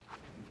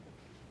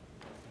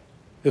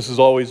This has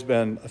always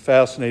been a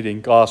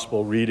fascinating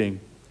gospel reading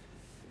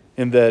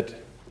in that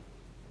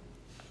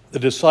the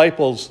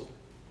disciples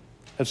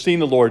have seen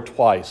the Lord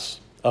twice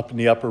up in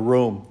the upper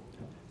room.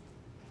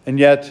 And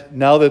yet,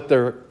 now that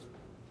they're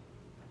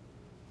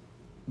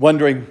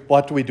wondering,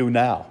 what do we do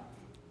now?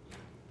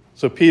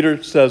 So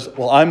Peter says,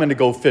 well, I'm going to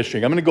go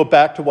fishing. I'm going to go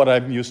back to what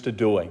I'm used to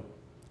doing.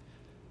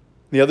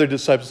 The other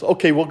disciples,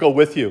 okay, we'll go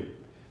with you.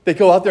 They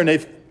go out there and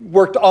they've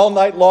worked all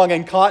night long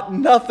and caught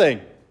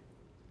nothing.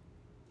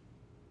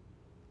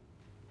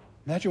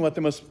 Imagine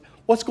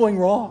what's going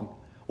wrong?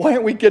 Why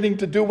aren't we getting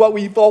to do what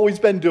we've always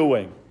been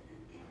doing?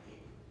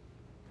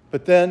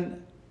 But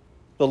then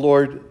the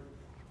Lord,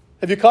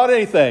 have you caught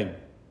anything?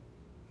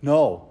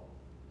 No.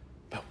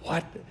 But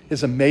what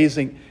is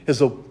amazing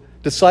is a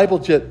disciple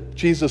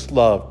Jesus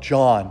loved,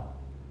 John,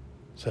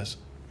 says,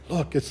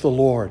 look, it's the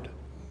Lord.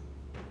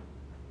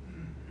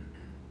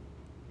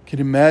 Can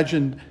you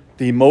imagine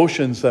the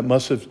emotions that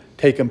must have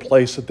taken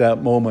place at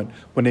that moment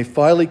when they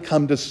finally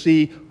come to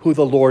see who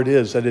the Lord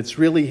is, that it's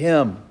really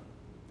Him?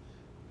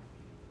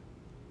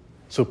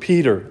 So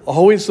Peter,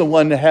 always the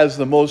one that has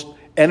the most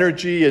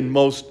energy and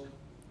most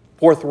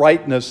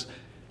forthrightness,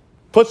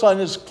 puts on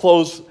his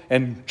clothes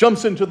and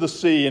jumps into the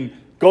sea and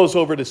goes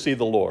over to see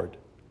the Lord.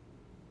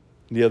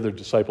 And the other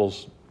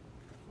disciples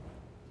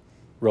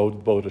rowed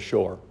the boat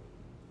ashore.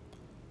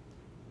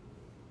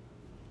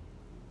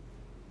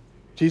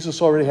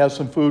 Jesus already has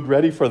some food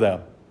ready for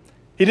them.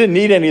 He didn't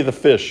need any of the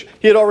fish.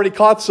 He had already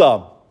caught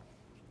some.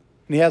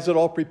 And He has it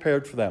all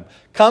prepared for them.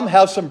 Come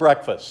have some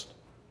breakfast.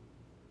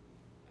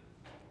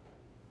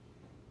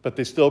 But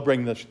they still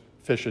bring the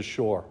fish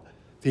ashore.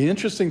 The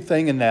interesting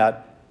thing in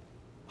that,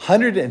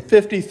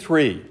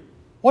 153.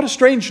 What a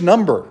strange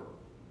number.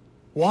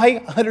 Why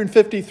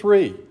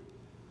 153?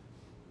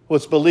 Well,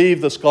 it's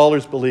believed, the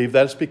scholars believe,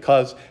 that's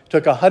because it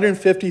took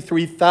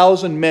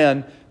 153,000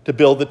 men to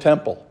build the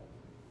temple.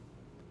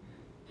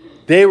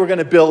 They were going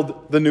to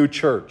build the new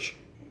church.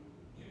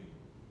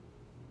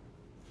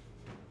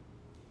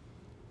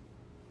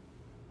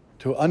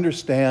 To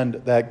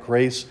understand that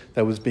grace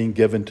that was being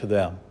given to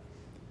them.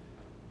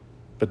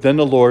 But then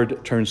the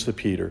Lord turns to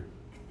Peter.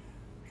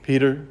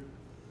 Peter,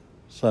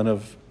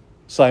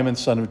 Simon,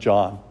 son of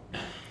John,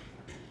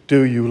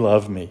 do you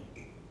love me?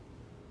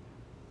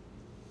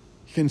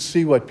 You can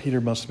see what Peter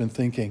must have been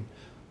thinking.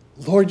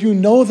 Lord, you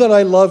know that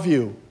I love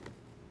you.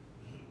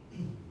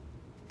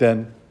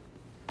 Then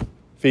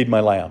feed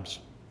my lambs.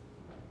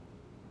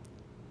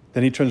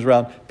 Then he turns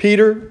around.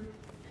 Peter,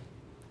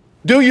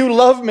 do you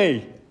love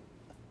me?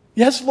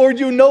 Yes, Lord,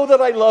 you know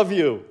that I love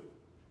you.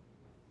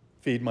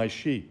 Feed my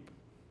sheep.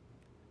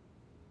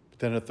 But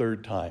then a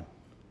third time.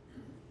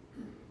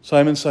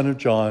 Simon, son of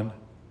John,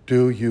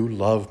 do you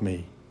love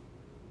me?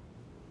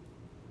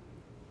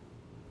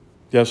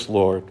 Yes,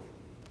 Lord.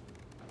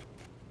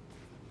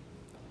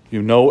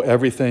 You know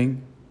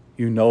everything.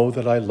 You know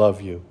that I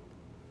love you.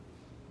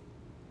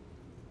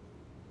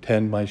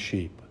 Tend my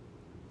sheep.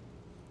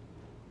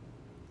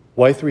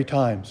 Why 3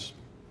 times?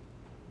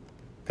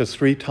 Because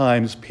 3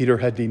 times Peter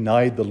had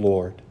denied the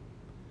Lord.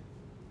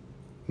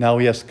 Now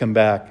he has to come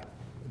back.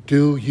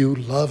 Do you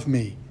love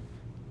me?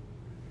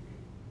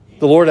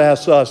 The Lord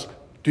asks us,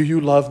 do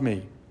you love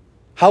me?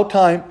 How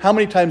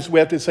many times do we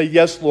have to say,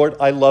 yes, Lord,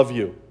 I love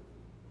you?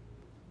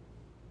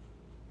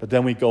 But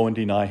then we go and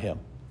deny Him.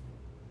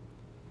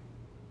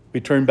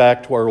 We turn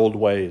back to our old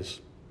ways,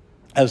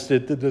 as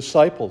did the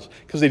disciples,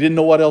 because they didn't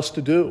know what else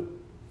to do.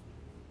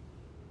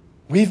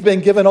 We've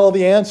been given all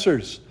the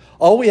answers.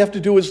 All we have to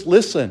do is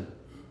listen.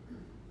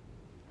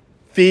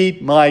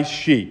 Feed my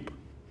sheep.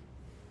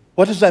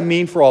 What does that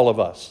mean for all of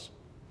us?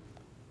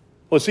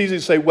 Well, it's easy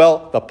to say,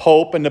 well, the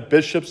Pope and the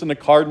bishops and the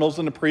cardinals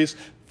and the priests,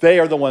 they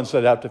are the ones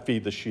that have to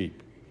feed the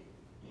sheep.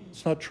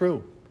 It's not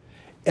true.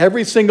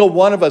 Every single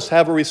one of us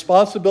have a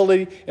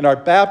responsibility in our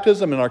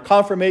baptism, in our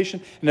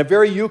confirmation, in the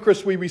very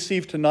Eucharist we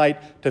receive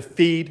tonight to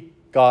feed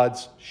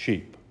God's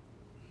sheep.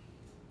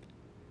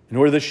 And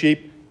who are the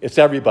sheep? It's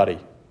everybody.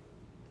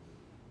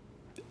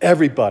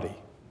 Everybody.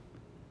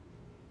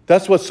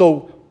 That's what's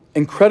so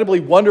incredibly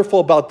wonderful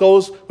about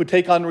those who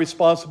take on the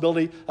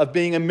responsibility of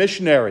being a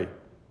missionary,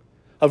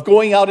 of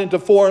going out into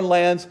foreign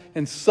lands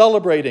and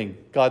celebrating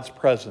God's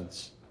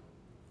presence.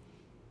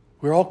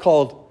 We're all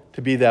called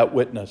to be that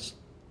witness.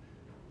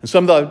 And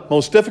some of the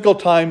most difficult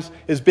times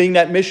is being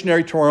that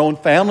missionary to our own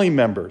family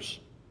members,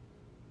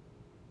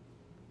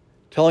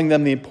 telling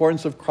them the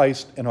importance of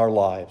Christ in our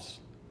lives.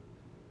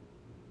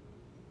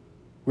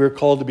 We're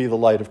called to be the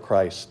light of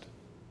Christ.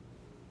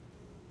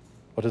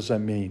 What does that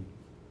mean?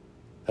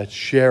 That's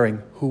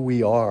sharing who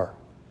we are.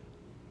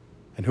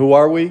 And who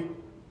are we?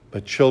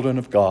 But children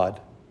of God,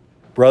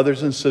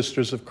 brothers and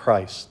sisters of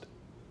Christ.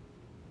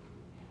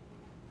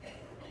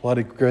 What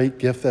a great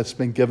gift that's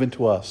been given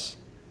to us,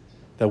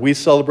 that we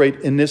celebrate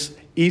in this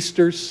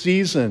Easter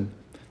season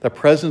the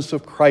presence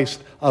of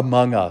Christ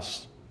among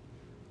us.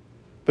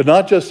 But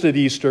not just at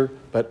Easter,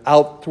 but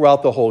out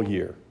throughout the whole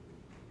year.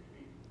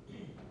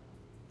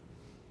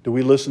 Do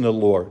we listen to the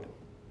Lord?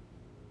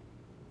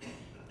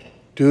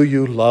 Do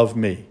you love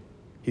me?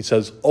 He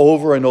says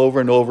over and over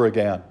and over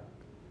again.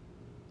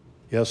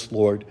 Yes,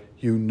 Lord,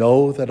 you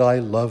know that I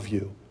love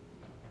you.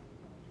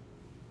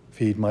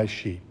 Feed my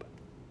sheep.